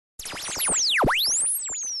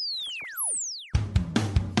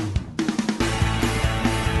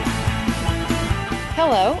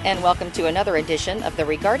Hello, and welcome to another edition of the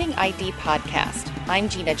Regarding ID podcast. I'm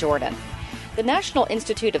Gina Jordan. The National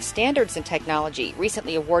Institute of Standards and Technology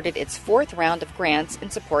recently awarded its fourth round of grants in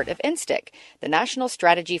support of NSTIC, the National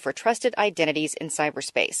Strategy for Trusted Identities in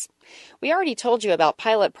Cyberspace. We already told you about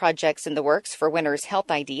pilot projects in the works for winners Health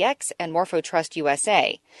IDX and MorphoTrust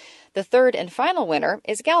USA. The third and final winner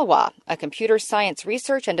is Galois, a computer science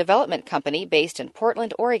research and development company based in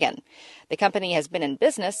Portland, Oregon. The company has been in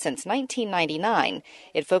business since 1999.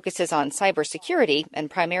 It focuses on cybersecurity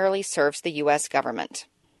and primarily serves the U.S. government.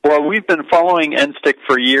 Well, we've been following NSTIC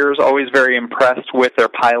for years, always very impressed with their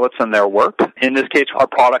pilots and their work. In this case, our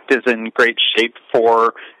product is in great shape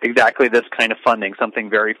for exactly this kind of funding, something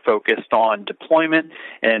very focused on deployment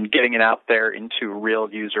and getting it out there into real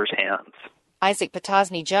users' hands. Isaac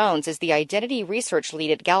Potosny-Jones is the identity research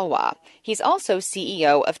lead at Galois. He's also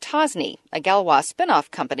CEO of Tosny, a Galois spin-off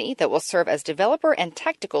company that will serve as developer and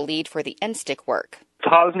technical lead for the NSTIC work.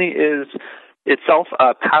 Tosny is itself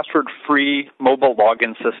a password-free mobile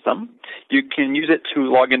login system. You can use it to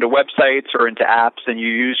log into websites or into apps, and you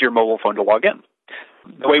use your mobile phone to log in.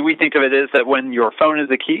 The way we think of it is that when your phone is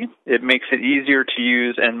the key, it makes it easier to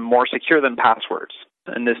use and more secure than passwords.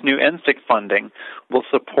 And this new NSTIC funding will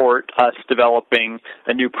support us developing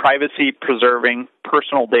a new privacy-preserving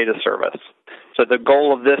personal data service. So the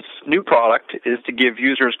goal of this new product is to give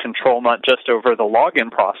users control not just over the login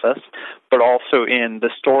process, but also in the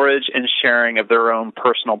storage and sharing of their own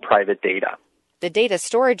personal private data. The data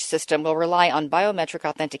storage system will rely on biometric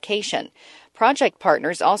authentication. Project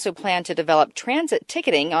partners also plan to develop transit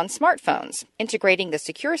ticketing on smartphones, integrating the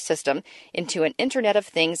secure system into an Internet of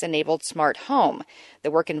Things-enabled smart home. The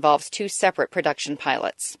work involves two separate production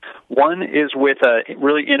pilots. One is with a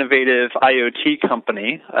really innovative IoT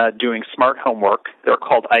company doing smart home work. They're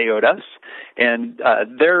called IOTAS, and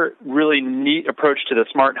their really neat approach to the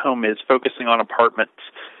smart home is focusing on apartments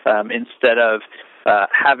instead of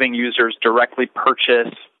having users directly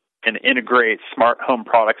purchase and integrate smart home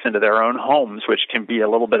products into their own homes, which can be a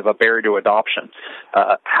little bit of a barrier to adoption.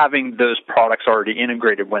 Having those products already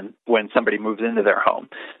integrated when somebody moves into their home.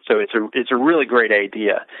 So it's a really great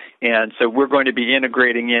idea. And so we're going to be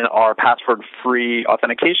integrating in our password-free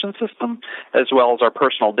authentication system as well as our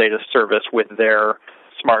personal data service with their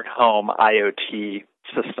smart home IoT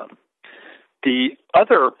system. The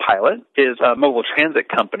other pilot is a mobile transit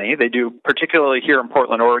company. They do, particularly here in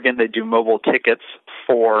Portland, Oregon, they do mobile tickets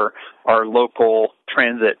for our local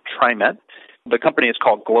transit TriMet. The company is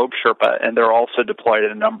called Globe Sherpa, and they're also deployed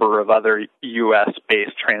in a number of other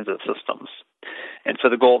U.S.-based transit systems. And so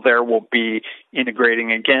the goal there will be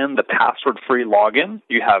integrating, again, the password-free login.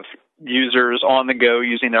 You have users on the go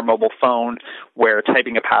using their mobile phone where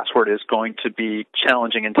typing a password is going to be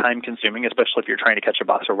challenging and time-consuming, especially if you're trying to catch a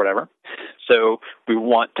bus or whatever. So we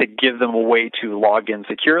want to give them a way to log in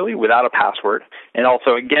securely without a password, and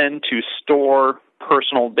also, again, to store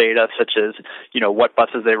personal data such as, what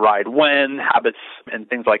buses they ride when, habits, and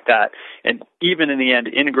things like that, and even in the end,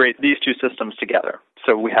 integrate these two systems together.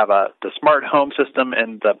 So we have the smart home system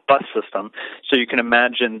and the bus system. So you can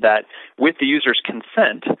imagine that with the user's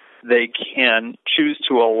consent, they can choose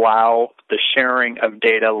to allow the sharing of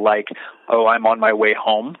data like, I'm on my way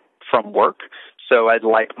home from work, so I'd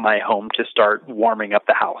like my home to start warming up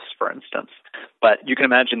the house, for instance. But you can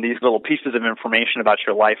imagine these little pieces of information about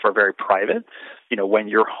your life are very private, when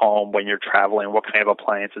you're home, when you're traveling, what kind of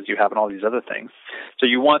appliances you have, and all these other things. So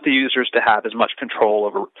you want the users to have as much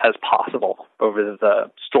control as possible over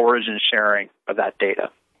the storage and sharing of that data.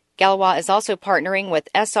 Galois is also partnering with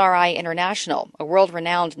SRI International, a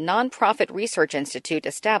world-renowned nonprofit research institute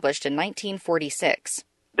established in 1946.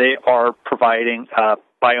 They are providing a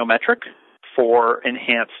biometric for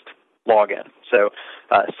enhanced login. So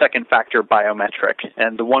second factor biometric.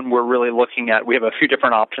 And the one we're really looking at, we have a few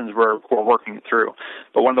different options we're working through,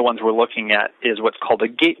 but one of the ones we're looking at is what's called a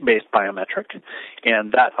gate-based biometric,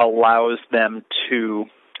 and that allows them to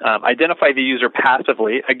identify the user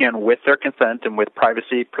passively, again, with their consent and with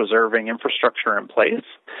privacy-preserving infrastructure in place,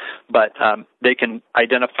 but they can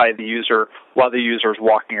identify the user while the user is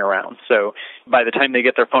walking around. So by the time they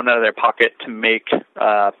get their phone out of their pocket to make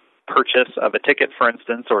purchase of a ticket, for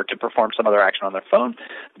instance, or to perform some other action on their phone,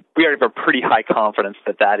 we have a pretty high confidence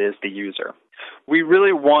that that is the user. We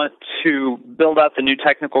really want to build out the new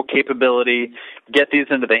technical capability, get these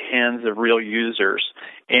into the hands of real users.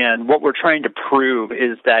 And what we're trying to prove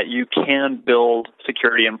is that you can build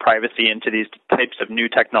security and privacy into these types of new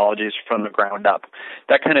technologies from the ground up.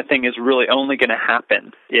 That kind of thing is really only going to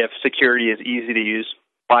happen if security is easy to use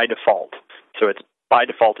by default. So by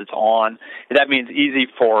default, it's on. That means easy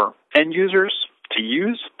for end users to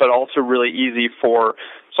use, but also really easy for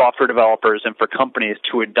software developers and for companies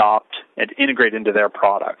to adopt and integrate into their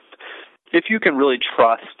products. If you can really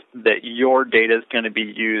trust that your data is going to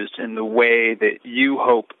be used in the way that you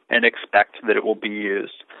hope and expect that it will be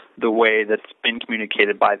used, the way that's been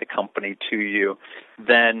communicated by the company to you,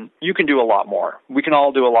 then you can do a lot more. We can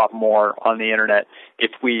all do a lot more on the internet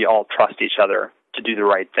if we all trust each other to do the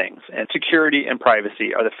right things. And security and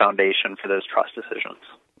privacy are the foundation for those trust decisions.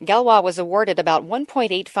 Galois was awarded about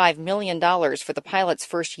 $1.85 million for the pilot's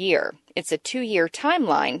first year. It's a 2-year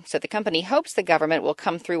timeline, so the company hopes the government will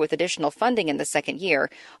come through with additional funding in the second year,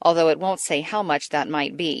 although it won't say how much that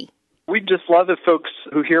might be. We'd just love if folks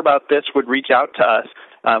who hear about this would reach out to us.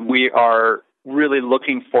 We are really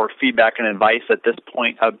looking for feedback and advice at this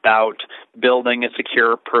point about building a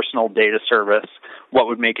secure personal data service, what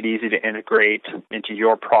would make it easy to integrate into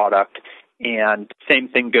your product. And same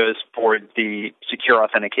thing goes for the secure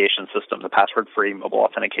authentication system, the password-free mobile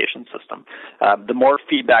authentication system. The more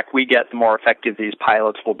feedback we get, the more effective these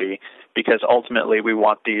pilots will be, because ultimately we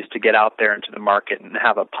want these to get out there into the market and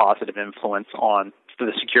have a positive influence on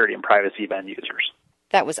the security and privacy of end users.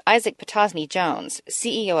 That was Isaac Potosny-Jones,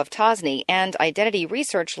 CEO of Tosny and Identity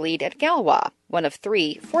Research Lead at Galois, one of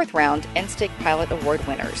 3 fourth-round NSTIC Pilot Award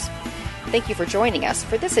winners. Thank you for joining us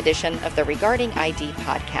for this edition of the Regarding ID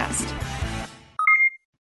podcast.